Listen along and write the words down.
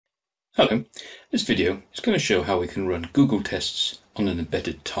Hello, this video is going to show how we can run Google tests on an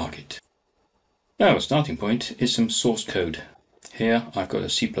embedded target. Now, a starting point is some source code. Here I've got a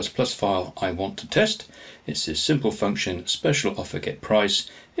C++ file I want to test. It's this simple function, special offer get price.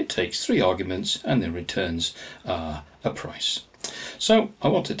 It takes 3 arguments and then returns a price. So I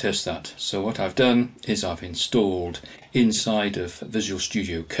want to test that. So what I've done is I've installed inside of Visual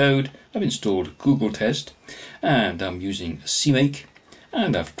Studio Code, I've installed GoogleTest, and I'm using CMake.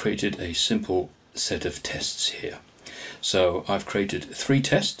 And I've created a simple set of tests here. So I've created 3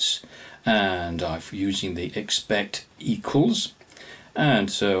 tests, and I'm using the expect equals. And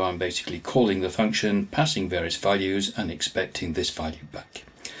so I'm basically calling the function, passing various values, and expecting this value back.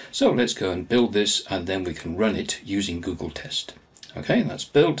 So let's go and build this, and then we can run it using GoogleTest. Okay, that's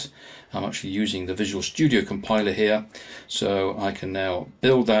built. I'm actually using the Visual Studio compiler here, so I can now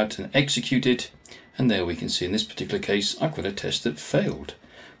build that and execute it. And there we can see in this particular case I've got a test that failed.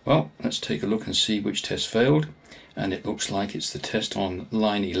 Well, let's take a look and see which test failed. And it looks like it's the test on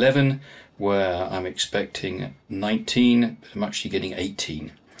line 11 where I'm expecting 19, but I'm actually getting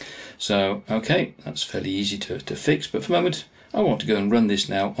 18. So, okay, that's fairly easy to fix, but for the moment I want to go and run this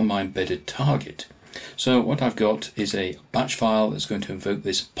now on my embedded target. So what I've got is a batch file that's going to invoke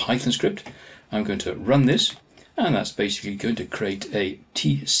this Python script. I'm going to run this, and that's basically going to create a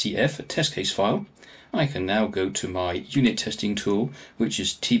TCF, a test case file. I can now go to my unit testing tool, which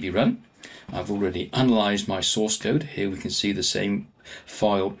is TBrun. I've already analyzed my source code. Here we can see the same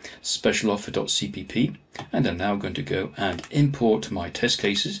file, specialoffer.cpp, and I'm now going to go and import my test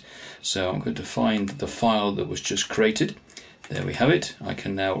cases. So I'm going to find the file that was just created. There we have it. I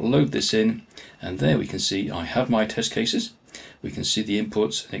can now load this in, and there we can see I have my test cases. We can see the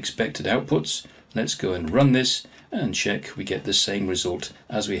inputs and expected outputs. Let's go and run this and check we get the same result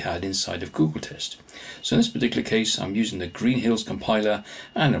as we had inside of GoogleTest. So in this particular case, I'm using the Green Hills compiler,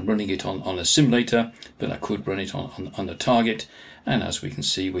 and I'm running it on a simulator, but I could run it on the target. And as we can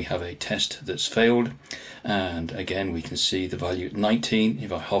see, we have a test that's failed. And again, we can see the value 19.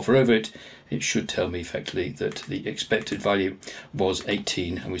 If I hover over it, it should tell me effectively that the expected value was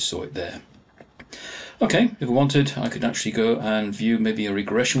 18, and we saw it there. Okay, if I wanted, I could actually go and view maybe a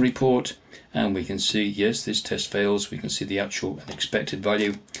regression report, and we can see, yes, this test fails. We can see the actual and expected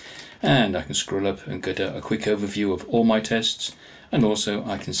value, and I can scroll up and get a quick overview of all my tests, and also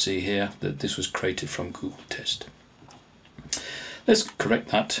I can see here that this was created from GoogleTest. Let's correct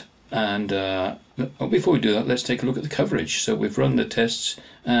that, and before we do that, let's take a look at the coverage. So we've run the tests,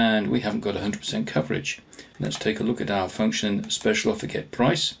 and we haven't got 100% coverage. Let's take a look at our function special offer get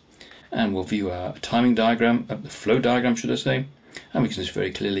price, and we'll view our timing diagram, the flow diagram should I say, and we can see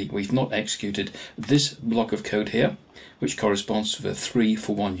very clearly we've not executed this block of code here, which corresponds to the 3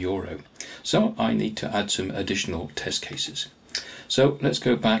 for €1. So I need to add some additional test cases. So let's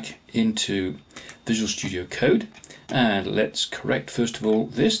go back into Visual Studio Code, and let's correct first of all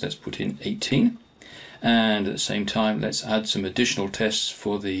this. Let's put in 18, and at the same time let's add some additional tests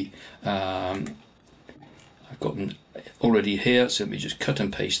for the I've got them already here, so let me just cut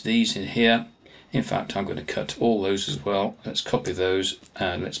and paste these in here. In fact, I'm going to cut all those as well. Let's copy those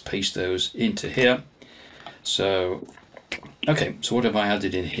and let's paste those into here. So, okay, so what have I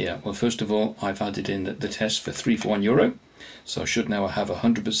added in here? Well, first of all, I've added in the test for 3 for €1. So I should now have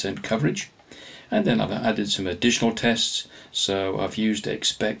 100% coverage. And then I've added some additional tests. So I've used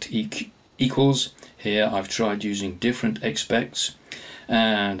expect equals. Here I've tried using different expects.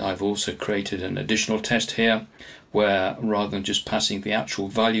 And I've also created an additional test here where rather than just passing the actual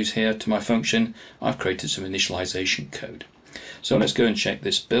values here to my function, I've created some initialization code. So let's go and check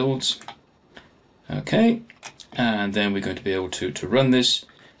this builds. Okay, and then we're going to be able to run this.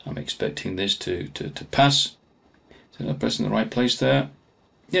 I'm expecting this to pass. Did I press in the right place there?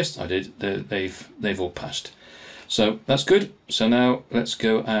 Yes, I did. They've all passed. So that's good. So now let's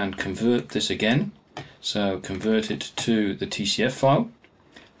go and convert this again. So convert it to the TCF file.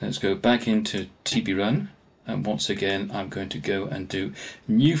 Let's go back into TBrun, and once again I'm going to go and do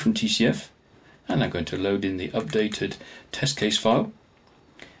new from TCF, and I'm going to load in the updated test case file,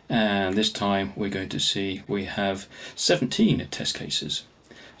 and this time we're going to see we have 17 test cases.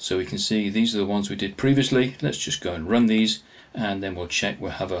 So we can see these are the ones we did previously. Let's just go and run these, and then we'll check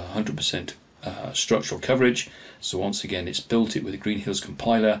we'll have 100% structural coverage. So once again, it's built it with the Green Hills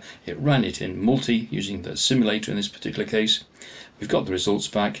compiler. It ran it in multi using the simulator in this particular case. We've got the results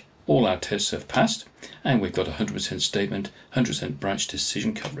back. All our tests have passed, and we've got 100% statement, 100% branch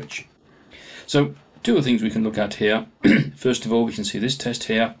decision coverage. So 2 other things we can look at here. First of all, we can see this test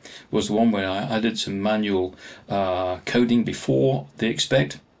here was the one where I added some manual coding before the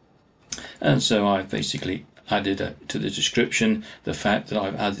expect. And so I've basically added to the description the fact that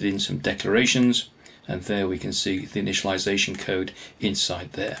I've added in some declarations, and there we can see the initialization code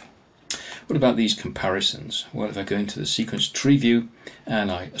inside there. What about these comparisons? Well, if I go into the sequence tree view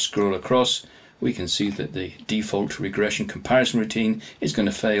and I scroll across, we can see that the default regression comparison routine is going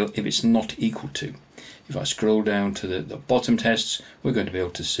to fail if it's not equal to. If I scroll down to the bottom tests, we're going to be able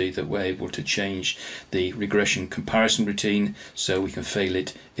to see that we're able to change the regression comparison routine so we can fail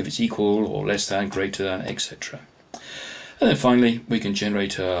it if it's equal or less than, greater than, etc. And then finally, we can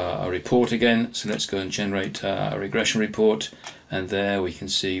generate a report again. So let's go and generate a regression report. And there we can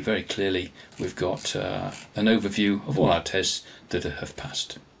see very clearly we've got an overview of all our tests that have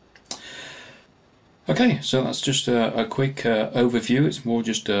passed. Okay, so that's just a quick overview. It's more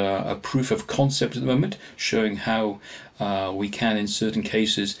just a proof of concept at the moment, showing how we can, in certain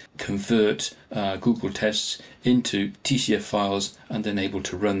cases, convert GoogleTests into TCF files and then able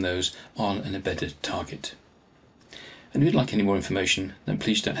to run those on an embedded target. And if you'd like any more information, then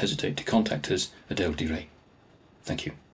please don't hesitate to contact us at LDRA. Thank you.